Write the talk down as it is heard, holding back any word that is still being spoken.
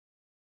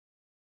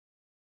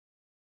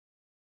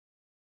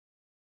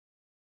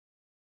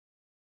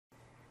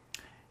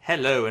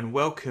Hello and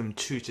welcome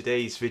to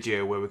today's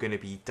video where we're going to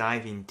be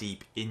diving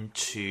deep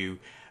into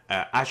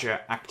Azure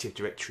Active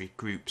Directory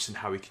groups and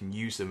how we can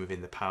use them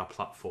within the Power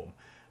Platform.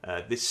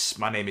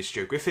 My name is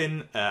Joe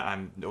Griffin,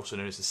 I'm also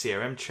known as the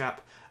CRM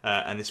chap,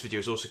 and this video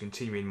is also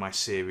continuing my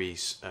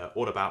series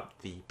all about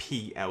the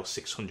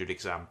PL-600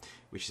 exam,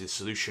 which is a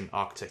Solution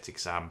Architect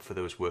exam for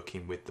those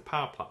working with the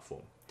Power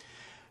Platform.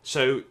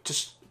 So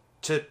just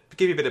to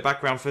give you a bit of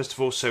background, first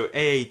of all, so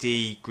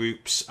AAD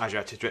groups, Azure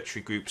Active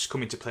Directory groups,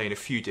 come into play in a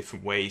few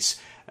different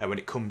ways when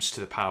it comes to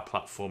the Power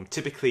Platform,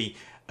 typically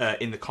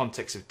in the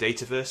context of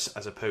Dataverse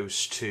as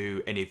opposed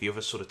to any of the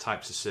other sort of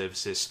types of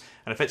services.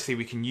 And effectively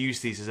we can use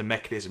these as a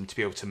mechanism to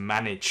be able to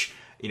manage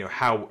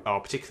how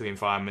our particular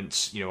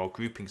environments, our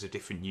groupings of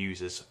different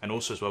users, and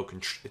also as well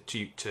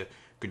to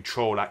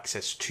control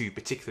access to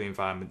particular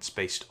environments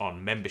based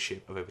on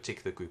membership of a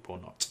particular group or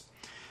not.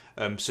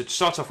 So to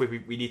start off with,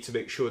 we need to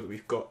make sure that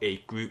we've got a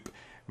group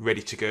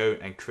ready to go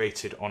and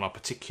created on our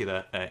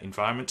particular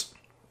environment.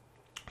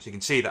 So you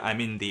can see that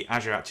I'm in the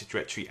Azure Active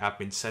Directory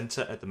Admin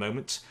Center at the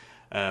moment.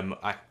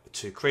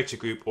 To create a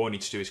group, all I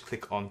need to do is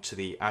click onto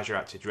the Azure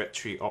Active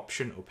Directory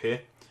option up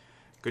here,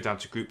 go down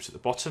to groups at the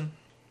bottom.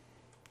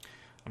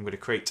 I'm going to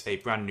create a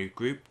brand new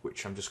group,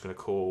 which I'm just going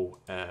to call,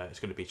 it's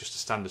going to be just a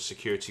standard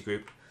security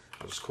group.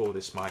 I'll just call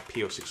this my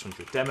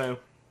PL-600 demo.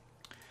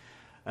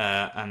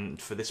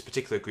 And for this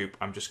particular group,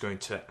 I'm just going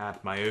to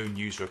add my own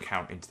user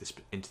account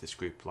into this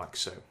group, like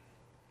so.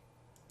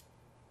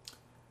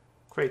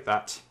 Create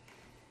that,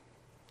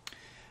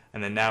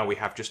 and then now we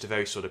have just a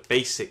very sort of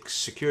basic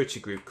security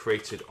group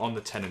created on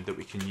the tenant that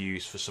we can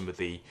use for some of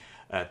the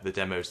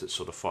demos that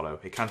sort of follow.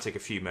 It can take a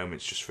few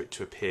moments just for it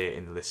to appear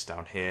in the list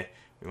down here.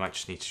 We might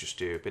just need to just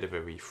do a bit of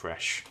a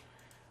refresh,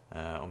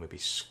 or maybe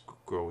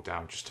scroll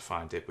down just to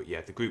find it. But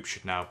yeah, the group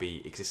should now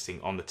be existing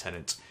on the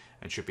tenant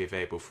and should be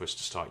available for us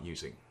to start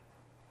using.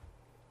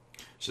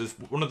 So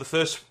one of the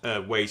first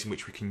ways in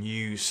which we can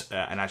use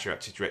an Azure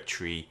Active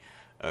Directory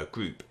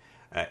group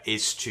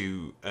is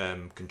to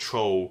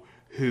control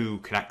who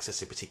can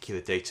access a particular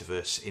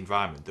Dataverse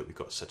environment that we've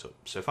got set up.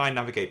 So if I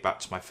navigate back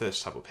to my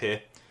first tab up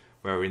here,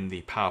 where we're in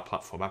the Power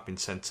Platform Admin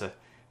Center,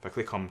 if I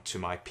click on to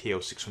my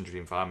PL-600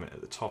 environment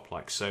at the top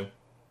like so,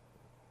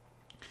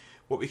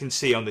 what we can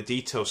see on the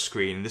details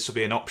screen, and this will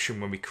be an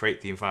option when we create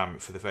the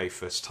environment for the very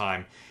first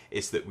time,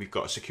 is that we've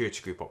got a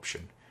security group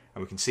option.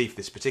 And we can see for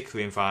this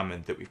particular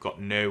environment that we've got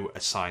no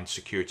assigned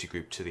security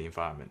group to the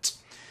environment.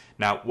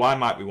 Now, why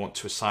might we want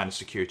to assign a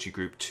security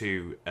group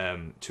to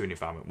an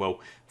environment?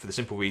 Well, for the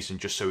simple reason,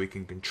 just so we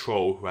can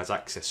control who has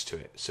access to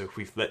it. So if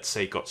we've, let's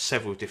say, got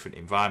several different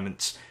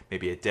environments,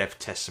 maybe a dev,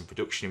 test and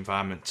production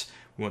environment,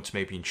 we want to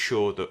maybe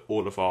ensure that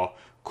all of our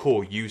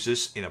core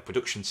users in our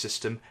production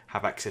system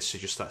have access to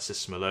just that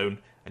system alone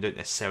and don't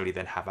necessarily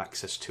then have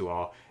access to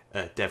our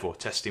dev or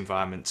test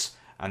environments.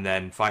 And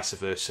then vice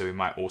versa, we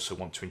might also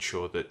want to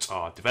ensure that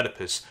our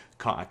developers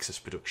can't access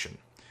production.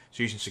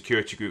 So using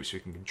security groups,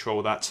 we can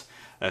control that.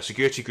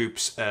 Security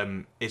groups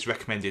is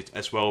recommended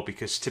as well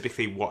because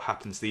typically what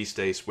happens these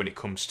days when it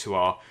comes to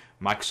our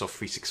Microsoft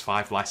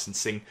 365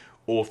 licensing,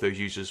 all of those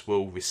users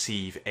will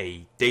receive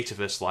a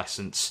Dataverse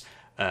license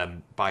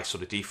by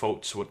sort of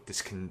default. So what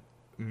this can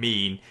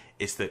mean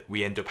is that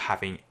we end up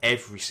having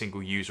every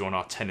single user on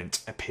our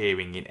tenant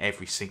appearing in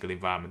every single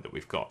environment that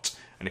we've got.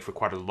 And if we're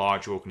quite a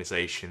large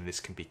organization,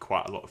 this can be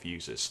quite a lot of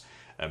users.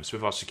 So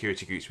with our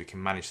security groups, we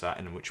can manage that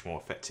in a much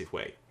more effective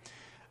way.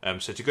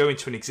 So to go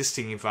into an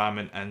existing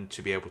environment and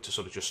to be able to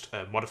sort of just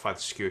modify the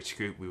security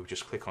group, we will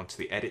just click onto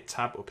the Edit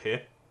tab up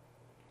here.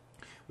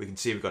 We can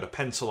see we've got a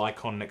pencil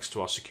icon next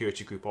to our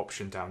security group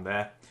option down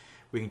there.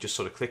 We can just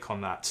sort of click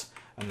on that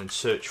and then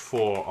search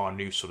for our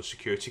new sort of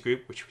security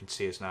group, which we can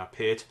see has now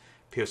appeared,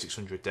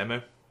 PL-600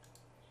 demo.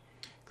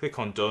 Click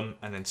on Done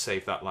and then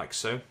save that like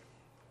so.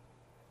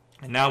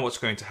 And now what's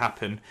going to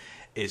happen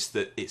is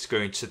that it's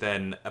going to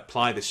then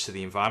apply this to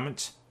the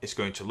environment. It's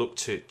going to look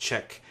to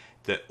check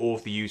that all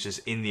of the users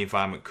in the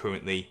environment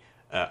currently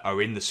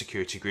are in the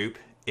security group.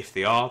 If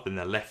they are, then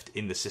they're left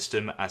in the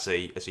system as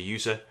a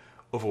user.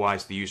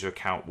 Otherwise, the user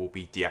account will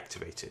be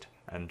deactivated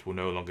and will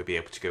no longer be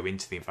able to go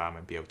into the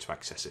environment and be able to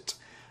access it.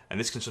 And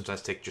this can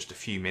sometimes take just a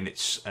few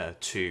minutes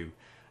to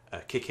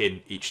kick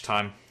in each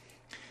time.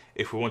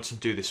 If we want to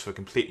do this for a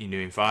completely new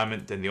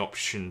environment, then the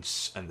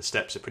options and the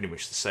steps are pretty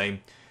much the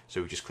same.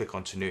 So we just click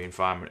onto New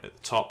Environment at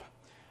the top.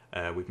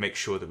 We make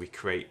sure that we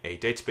create a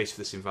database for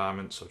this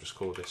environment. So I'll just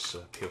call this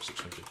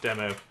PL-600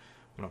 demo.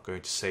 We're not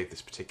going to save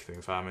this particular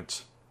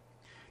environment.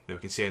 Then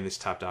we can see in this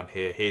tab down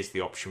here, here's the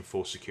option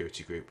for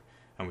security group.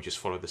 And we just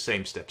follow the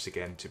same steps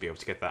again to be able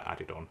to get that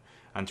added on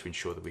and to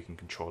ensure that we can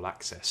control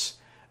access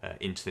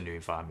into the new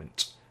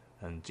environment.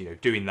 And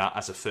doing that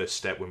as a first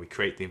step when we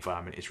create the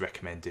environment is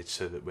recommended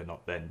so that we're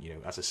not then,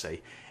 as I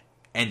say,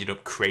 ended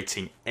up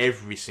creating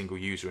every single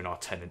user in our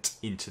tenant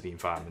into the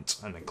environment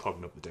and then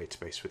clogging up the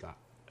database with that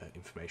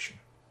information.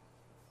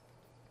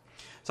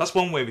 So that's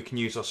one way we can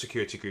use our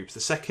security groups.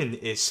 The second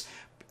is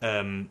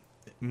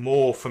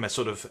more from a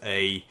sort of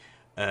a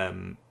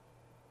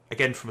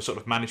again from a sort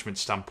of management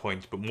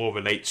standpoint, but more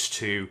relates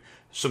to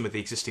some of the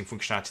existing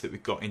functionality that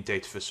we've got in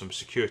Dataverse from a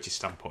security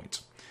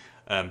standpoint.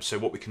 So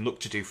what we can look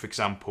to do, for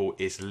example,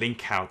 is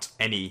link out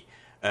any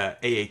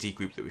AAD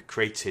group that we've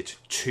created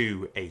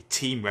to a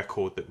team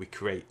record that we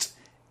create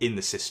in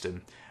the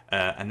system,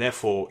 and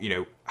therefore,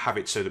 have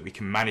it so that we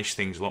can manage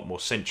things a lot more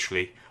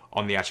centrally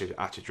on the Azure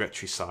Active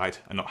Directory side,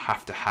 and not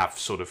have to have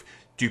sort of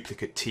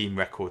duplicate team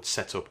records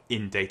set up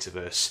in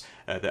Dataverse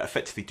that are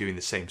effectively doing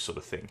the same sort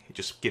of thing. It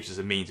just gives us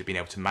a means of being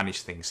able to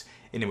manage things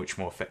in a much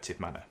more effective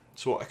manner.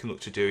 So what I can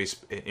look to do is,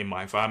 in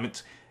my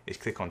environment, is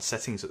click on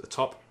Settings at the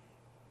top.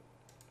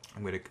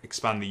 I'm going to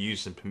expand the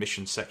Users and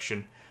Permissions section,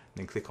 and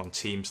then click on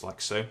Teams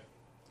like so. I'm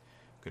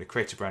going to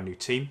create a brand new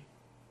team.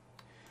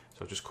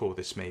 So I'll just call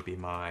this maybe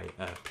my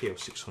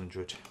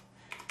PL-600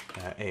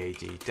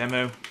 AAD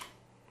demo.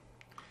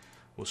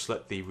 We'll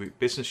select the root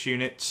business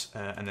unit,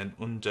 and then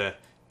under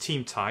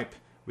team type,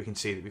 we can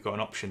see that we've got an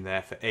option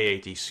there for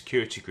AAD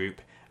Security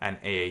Group and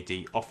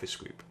AAD Office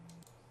Group.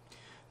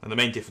 And the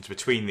main difference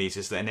between these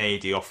is that an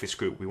AAD Office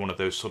Group will be one of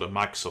those sort of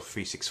Microsoft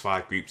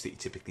 365 groups that you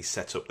typically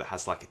set up that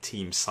has like a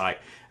team site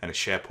and a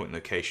SharePoint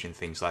location and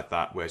things like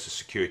that, whereas a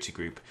security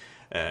group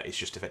is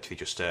just effectively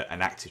just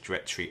an Active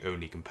Directory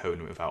only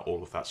component without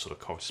all of that sort of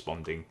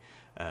corresponding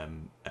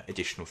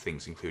additional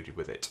things included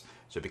with it.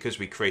 So because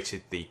we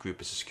created the group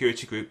as a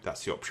security group,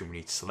 that's the option we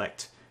need to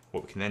select.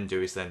 What we can then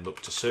do is then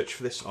look to search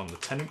for this on the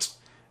tenant,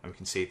 and we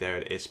can see there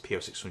it is,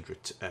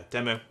 PL-600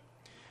 demo.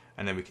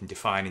 And then we can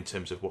define in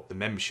terms of what the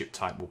membership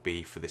type will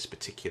be for this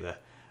particular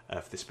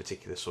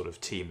sort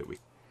of team that we.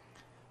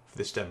 For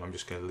this demo, I'm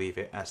just going to leave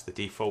it as the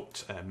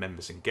default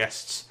members and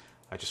guests.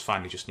 I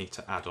finally just need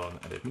to add on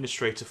an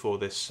administrator for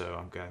this, so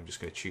I'm just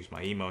going to choose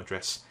my email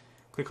address.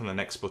 Click on the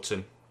next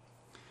button.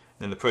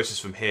 And then the process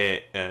from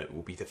here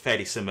will be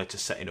fairly similar to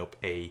setting up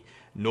a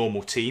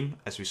normal team,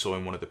 as we saw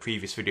in one of the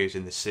previous videos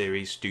in this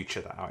series. Do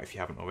check that out if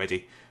you haven't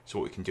already. So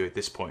what we can do at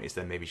this point is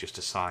then maybe just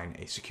assign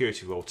a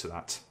security role to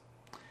that.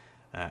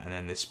 And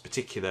then this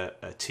particular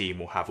team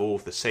will have all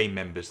of the same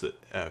members that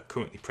are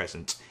currently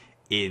present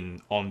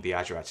on the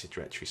Azure Active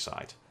Directory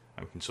side.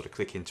 And we can sort of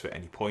click into it at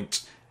any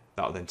point.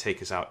 That will then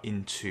take us out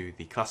into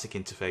the classic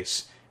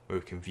interface, where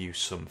we can view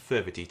some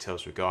further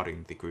details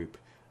regarding the group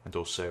and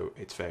also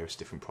its various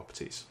different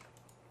properties.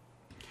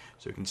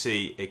 So we can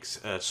see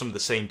some of the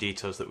same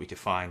details that we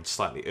defined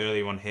slightly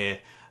earlier on here.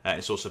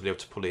 It's also been able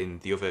to pull in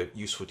the other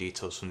useful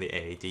details from the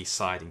AAD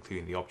side,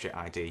 including the object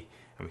ID.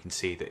 And we can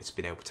see that it's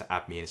been able to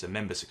add me in as a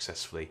member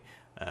successfully,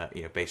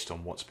 based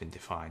on what's been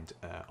defined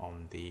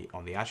on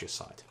the Azure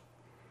side.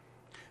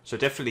 So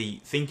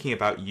definitely thinking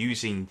about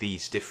using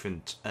these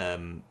different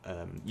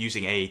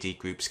using AAD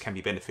groups can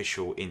be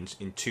beneficial in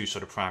two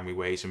sort of primary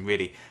ways. And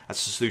really, as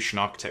a solution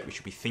architect, we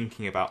should be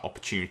thinking about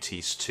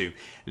opportunities to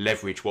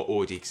leverage what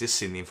already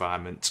exists in the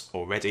environment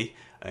already,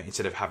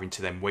 instead of having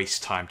to then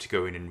waste time to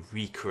go in and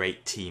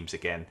recreate teams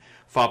again.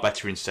 Far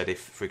better instead if,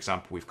 for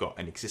example, we've got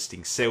an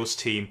existing sales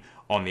team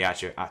on the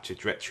Azure Active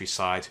Directory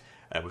side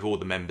with all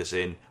the members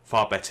in.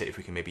 Far better if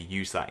we can maybe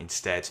use that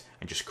instead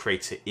and just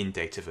create it in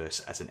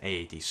Dataverse as an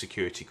AAD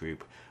security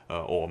group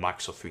or a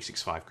Microsoft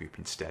 365 group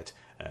instead,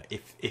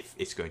 if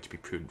it's going to be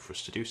prudent for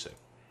us to do so.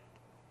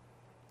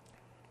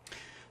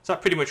 So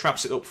that pretty much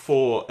wraps it up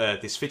for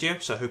this video.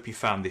 So I hope you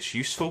found this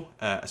useful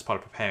as part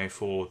of preparing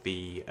for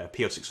the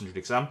PL-600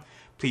 exam.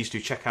 Please do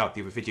check out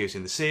the other videos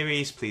in the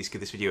series. Please give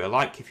this video a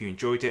like if you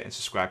enjoyed it and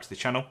subscribe to the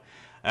channel.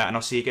 And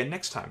I'll see you again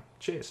next time.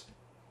 Cheers.